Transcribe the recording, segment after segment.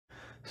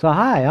So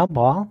hi, I'm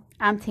Paul,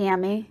 I'm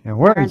Tammy. and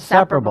we're We're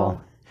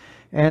inseparable. inseparable.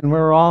 And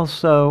we're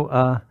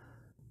also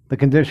the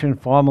condition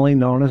formerly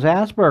known as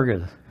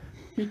Asperger's.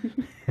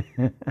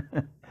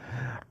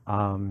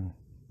 um,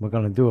 we're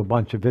going to do a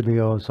bunch of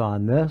videos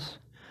on this,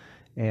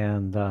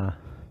 and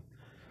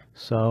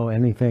so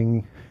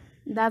anything,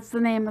 That's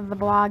the name of the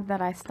blog that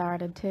I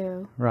started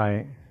too.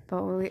 right?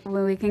 But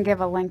we can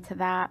give a link to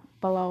that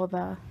below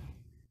the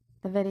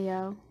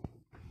video.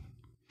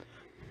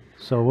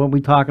 So what are we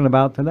talking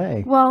about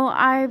today? Well,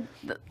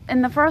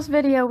 in the first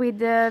video we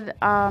did,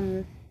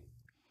 I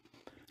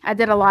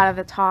did a lot of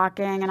the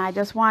talking, and I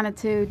just wanted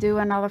to do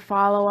another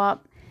follow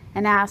up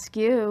and ask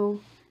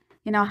you,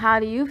 how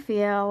do you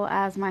feel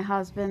as my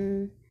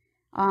husband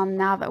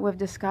now that we've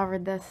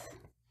discovered this,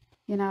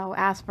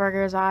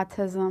 Asperger's,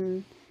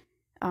 autism?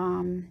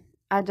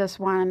 I just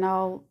want to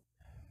know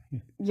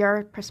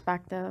your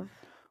perspective.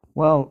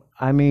 Well,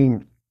 I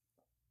mean,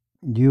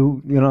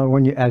 you know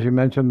when you, as you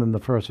mentioned in the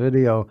first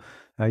video,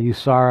 you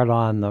saw it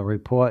on the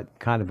report,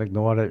 kind of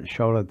ignored it,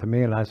 showed it to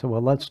me, and I said,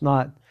 well, let's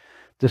not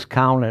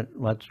discount it.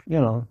 Let's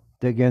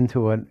dig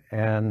into it,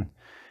 and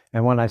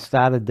when I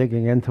started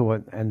digging into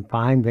it and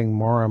finding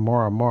more and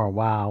more and more,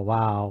 wow,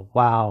 wow,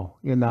 wow,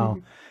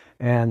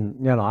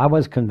 and I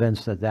was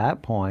convinced at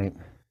that point,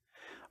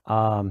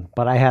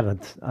 but I had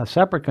a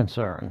separate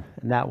concern,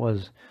 and that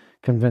was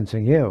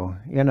convincing you.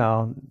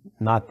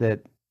 Not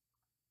that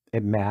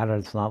it mattered.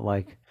 It's not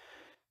like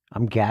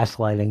I'm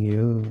gaslighting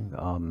you.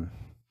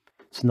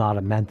 It's not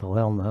a mental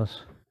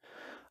illness.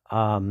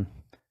 Um,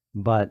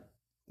 but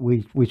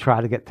we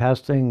try to get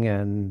testing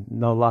and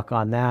no luck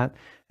on that.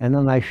 And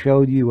then I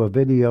showed you a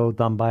video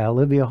done by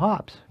Olivia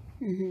Hobbs,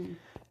 Hmm.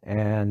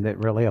 and it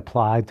really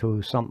applied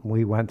to something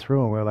we went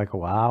through, and we are like,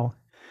 wow.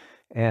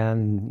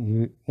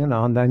 And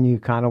and then you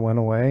kind of went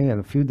away, and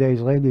a few days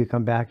later you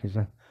come back and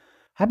say,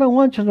 I've been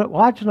watching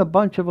a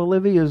bunch of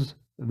Olivia's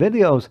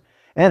videos,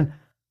 and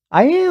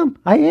I am.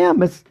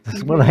 It's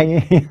what I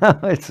Hmm. am.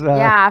 It's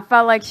Yeah, I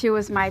felt like she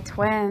was my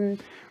twin,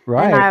 and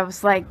right. I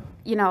was like,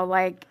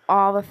 like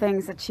all the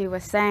things that she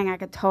was saying, I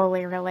could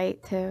totally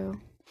relate to.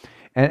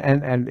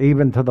 And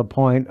even to the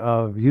point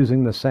of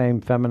using the same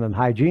feminine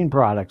hygiene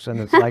products, and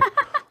it's like,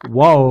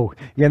 whoa,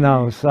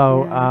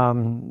 so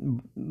Yeah.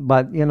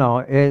 but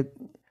it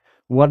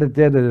what it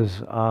did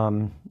is,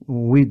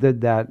 we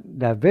did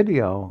that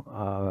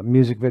video,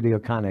 music video,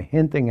 kind of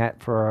hinting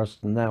at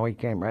first, and then we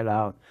came right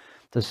out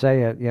to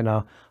say it.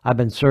 I've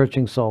been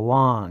searching so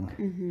long,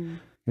 Hmm.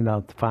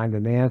 to find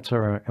an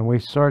answer, and we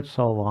searched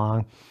so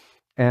long,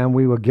 and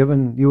you were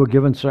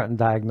given certain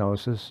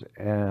diagnoses,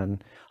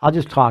 and I'll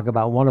just talk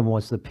about one of them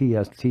was the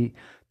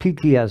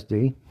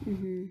PTSD,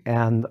 Hmm.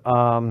 and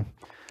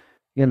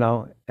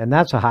and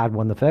that's a hard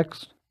one to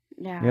fix,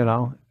 you Yeah.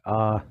 know.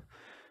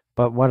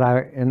 But what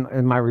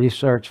in my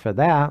research for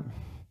that,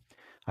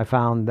 I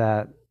found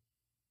that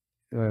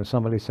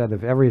somebody said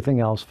if everything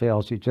else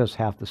fails, you just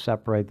have to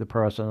separate the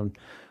person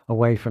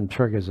away from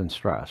triggers and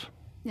stress.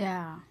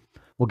 Yeah.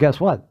 Well, guess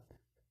what?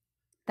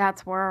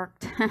 That's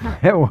worked.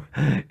 It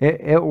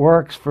it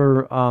works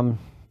for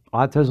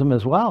autism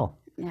as well,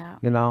 Yeah.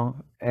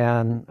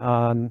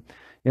 and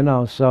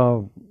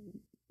so.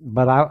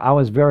 But I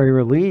was very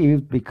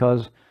relieved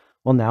because,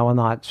 well, now we're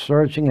not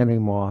searching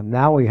anymore.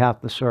 Now we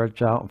have to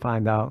search out and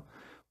find out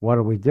what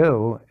do we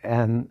do,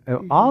 and it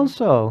Hmm.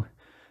 also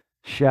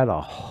shed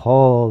a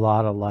whole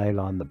lot of light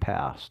on the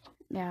past.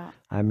 Yeah.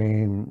 I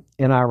mean,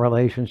 in our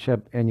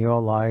relationship, in your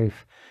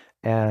life,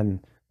 and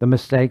the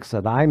mistakes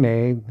that I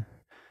made,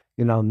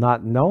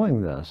 not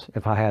knowing this.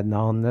 If I had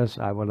known this,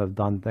 I would have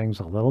done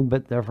things a little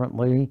bit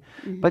differently.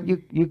 But Hmm.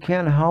 you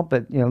can't help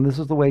it. This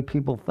is the way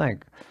people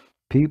think.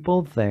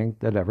 People think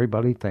that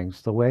everybody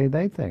thinks the way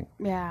they think,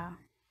 Yeah.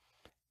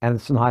 and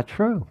it's not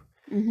true.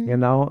 Hmm.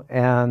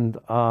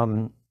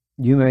 And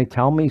you may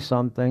tell me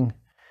something,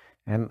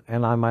 and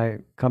I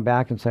might come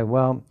back and say,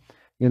 well,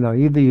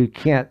 either you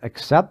can't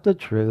accept the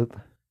truth,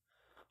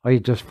 or you're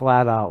just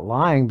flat out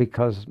lying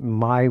because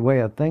my way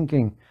of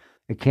thinking,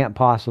 it can't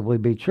possibly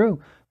be true.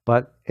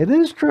 But it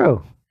is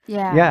true.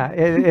 Yeah. Yeah,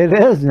 it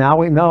is. Now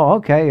we know,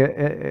 okay,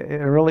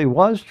 it really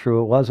was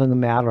true. It wasn't a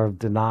matter of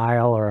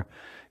denial or,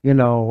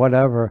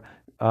 whatever.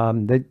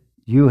 That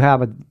you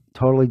have a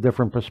totally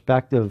different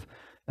perspective.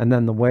 And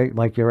then the way,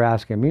 like you're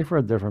asking me for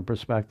a different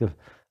perspective,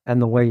 and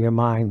the way your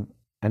mind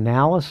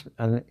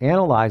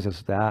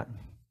analyzes that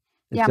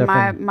is Yeah,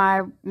 my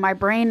different. my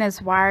brain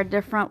is wired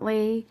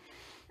differently.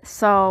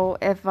 So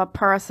if a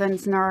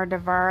person's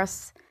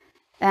neurodiverse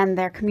and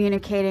they're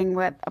communicating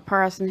with a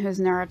person who's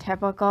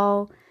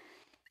neurotypical,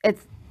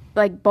 it's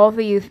like both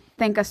of you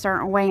think a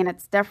certain way and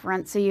it's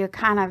different. So you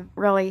kind of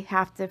really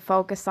have to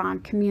focus on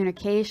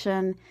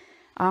communication,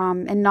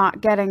 and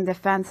not getting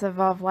defensive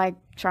of like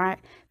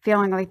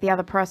feeling like the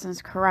other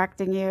person's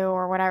correcting you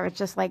or whatever. It's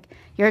just like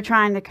you're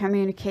trying to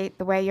communicate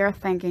the way you're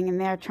thinking and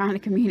they're trying to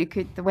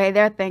communicate the way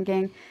they're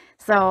thinking.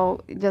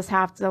 So you just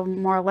have to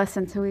more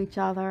listen to each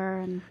other.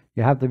 And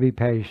You have to be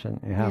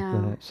patient. You have yeah.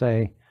 to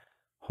say,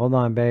 hold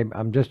on, babe,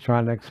 I'm just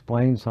trying to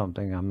explain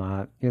something. I'm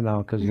not,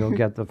 because you'll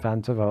get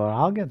defensive or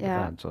I'll get Yeah.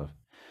 defensive.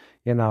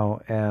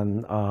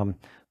 and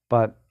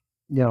but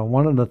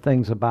one of the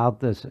things about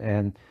this,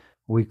 and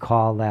we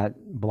call that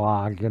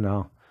blog,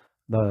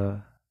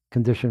 the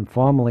condition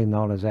formerly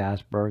known as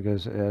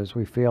Asperger's, is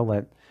we feel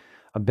that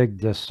a big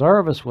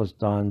disservice was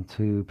done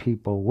to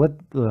people with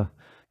the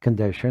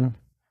condition,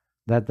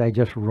 that they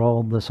just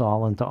rolled this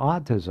all into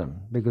autism.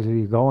 Because if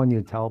you go and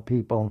you tell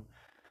people,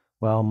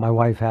 well, my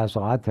wife has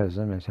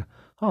autism, and say,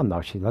 oh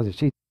no, she doesn't.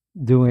 She's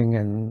doing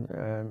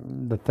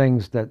and the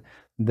things that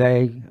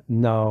they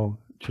know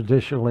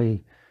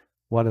traditionally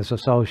what is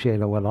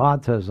associated with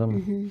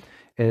autism Mm-hmm.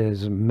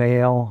 is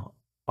male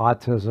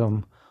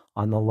autism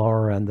on the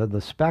lower end of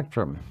the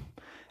spectrum.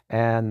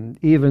 And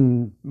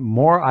even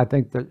more, I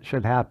think that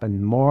should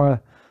happen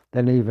more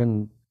than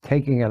even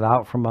taking it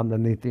out from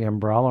underneath the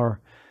umbrella,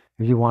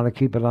 if you want to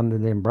keep it under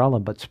the umbrella,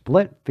 but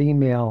split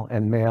female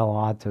and male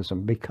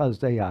autism because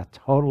they are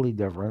totally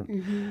different.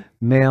 Mm-hmm.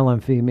 Male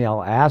and female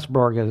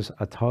Asperger's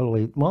are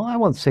totally, well, I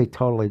won't say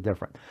totally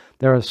different.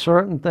 There are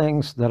certain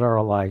things that are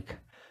alike,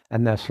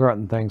 and there's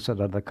certain things that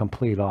are the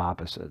complete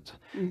opposites.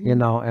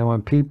 Mm-hmm. And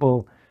when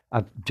people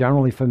are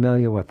generally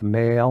familiar with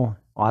male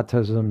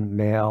autism,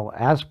 male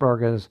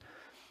Asperger's,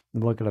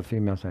 look at a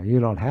female and say, you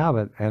don't have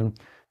it. And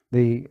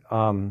the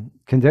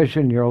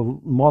condition, you're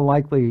more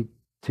likely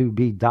to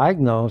be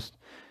diagnosed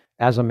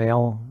as a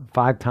male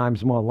 5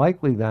 times more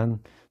likely than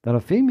a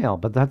female.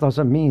 But that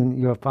doesn't mean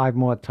you're 5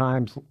 more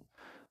times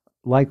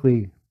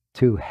likely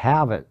to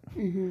have it,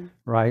 Mm-hmm.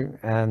 right?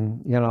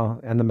 And,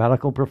 and the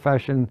medical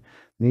profession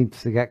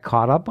needs to get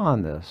caught up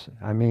on this.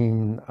 I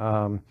mean,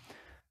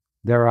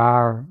 there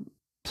are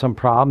some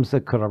problems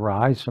that could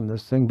arise from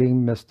this thing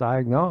being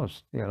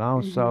misdiagnosed,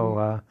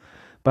 Mm-hmm.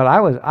 but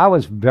I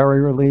was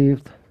very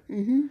relieved.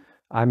 Mm-hmm.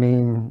 I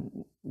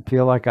mean,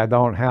 feel like I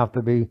don't have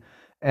to be,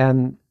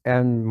 and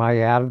my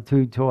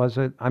attitude towards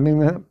it. I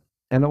mean,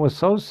 and it was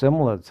so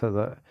similar to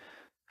the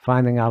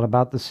finding out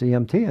about the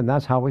CMT, and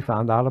that's how we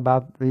found out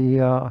about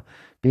the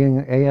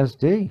being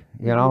ASD.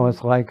 Mm-hmm.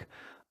 It's like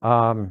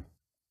um,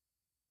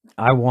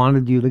 I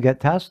wanted you to get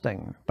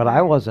testing, but I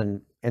Right.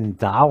 wasn't in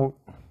doubt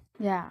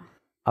Yeah.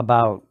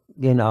 about,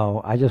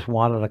 I just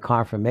wanted a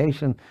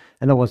confirmation.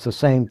 And it was the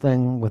same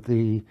thing with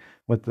the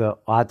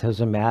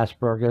autism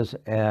Asperger's,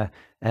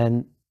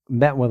 and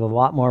met with a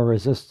lot more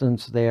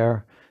resistance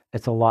there.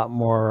 It's a lot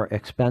more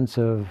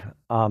expensive.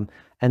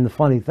 And the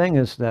funny thing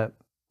is that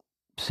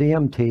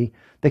CMT,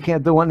 they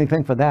can't do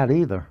anything for that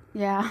either.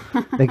 Yeah.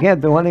 They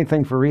can't do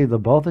anything for either.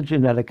 Both are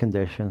genetic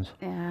conditions,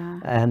 Yeah.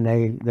 and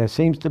there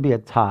seems to be a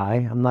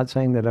tie. I'm not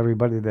saying that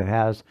everybody that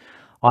has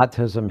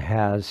autism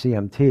has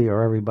CMT,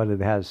 or everybody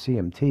that has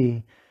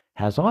CMT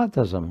has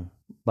autism,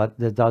 but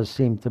there does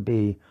seem to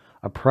be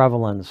a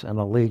prevalence and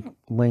a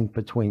link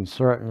between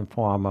certain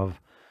form of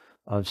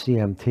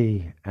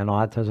CMT and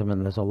autism,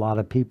 and there's a lot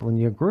of people in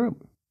your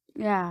group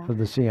Yeah. for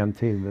the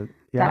CMT that,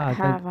 yeah, That I think,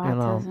 have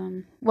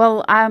autism.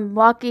 Well, I'm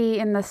lucky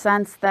in the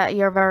sense that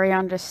you're very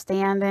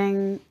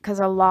understanding because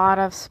a lot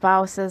of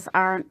spouses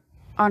aren't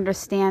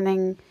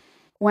understanding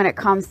when it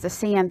comes to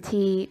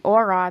CMT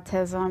or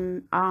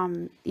autism.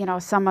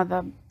 Some of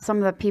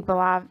the people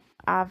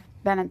I've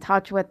been in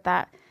touch with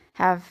that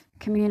have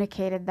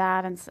communicated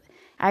that, and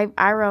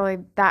I really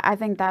that I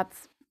think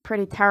that's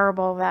pretty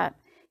terrible that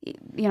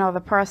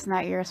the person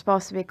that you're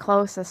supposed to be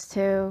closest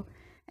to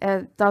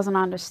doesn't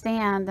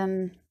understand.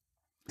 And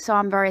so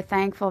I'm very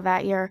thankful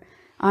that you're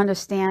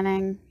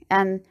understanding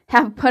and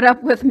have put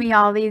up with me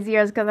all these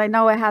years because I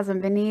know it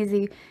hasn't been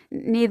easy.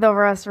 Neither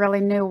of us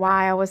really knew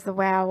why I was the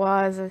way I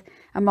was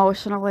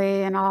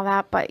emotionally and all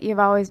that, but you've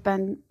always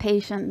been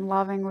patient and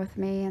loving with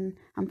me, and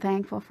I'm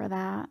thankful for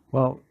that.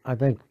 well, I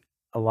think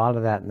a lot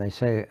of that, and they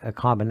say a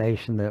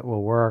combination that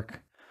will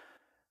work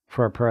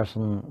for a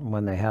person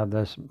when they have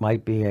this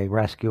might be a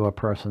rescuer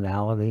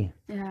personality.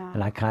 Yeah.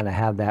 And I kind of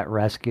have that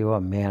rescuer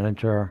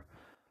manager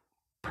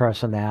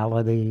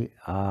personality,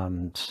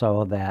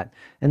 so that,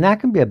 and that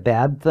can be a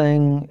bad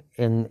thing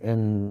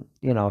in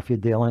if you're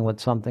dealing with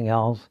something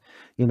else,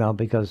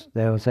 because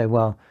they would say,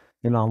 well,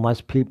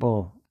 unless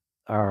people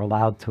are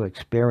allowed to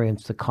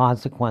experience the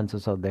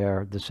consequences of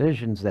their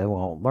decisions, they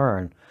won't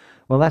learn.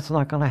 Well, that's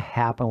not going to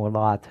happen with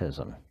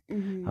autism.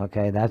 Hmm.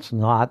 Okay, that's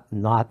not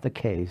the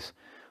case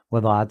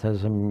with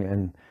autism,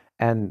 and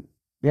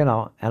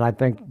and I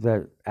think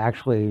that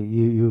actually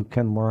you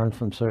can learn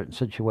from certain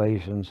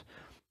situations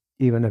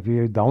even if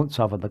you don't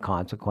suffer the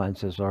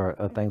consequences, or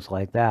things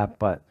like that.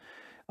 But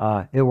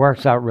it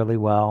works out really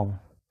well.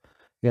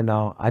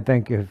 I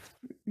think if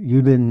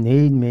you didn't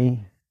need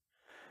me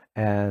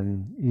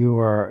and you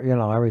were,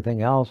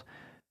 everything else,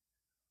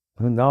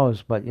 who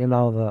knows? But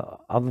the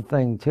other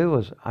thing too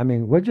is, I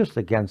mean, we're just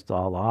against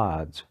all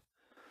odds.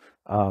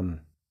 Um,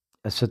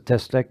 a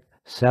statistic: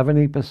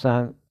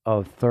 70%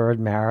 of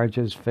third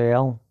marriages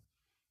fail.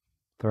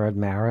 Third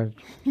marriage.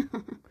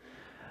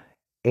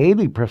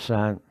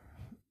 80%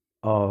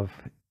 of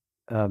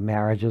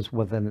marriages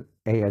with an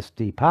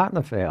ASD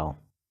partner fail.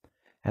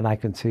 And I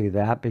can see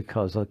that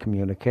because of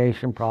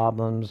communication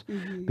problems,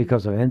 Hmm.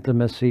 because of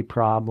intimacy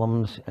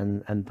problems,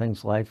 and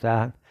things like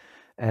that.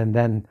 And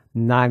then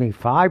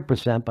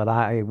 95%, but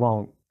I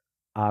won't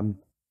I'm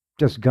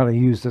just going to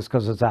use this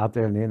because it's out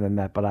there on the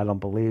internet, but I don't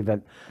believe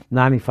it.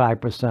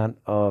 95%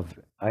 of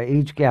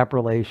age gap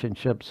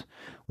relationships,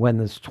 when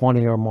there's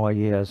 20 or more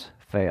years,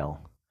 fail.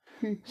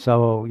 Hmm.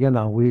 So, you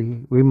know,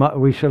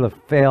 we should have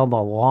failed a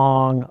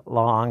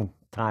long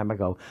time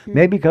ago. Hmm.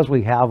 Maybe because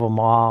we have them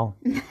all.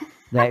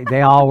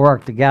 They all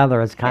work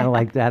together. It's kind of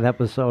like that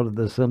episode of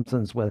The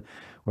Simpsons where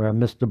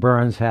Mr.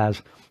 Burns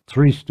has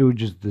Three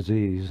Stooges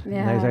disease. And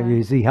they say, Yeah.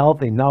 is he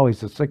healthy? No, he's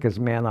the sickest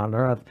man on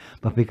earth.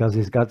 But because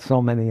he's got so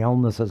many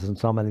illnesses and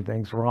so many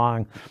things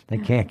wrong, they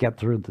can't get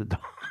through the door.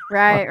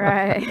 Right,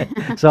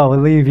 right. So we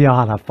leave you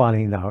on a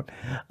funny note.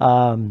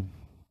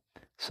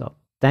 So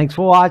thanks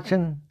for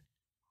watching.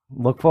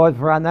 Look forward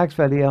for our next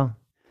video.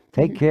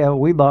 Take care.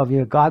 We love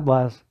you. God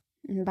bless.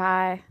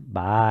 Bye.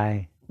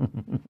 Bye.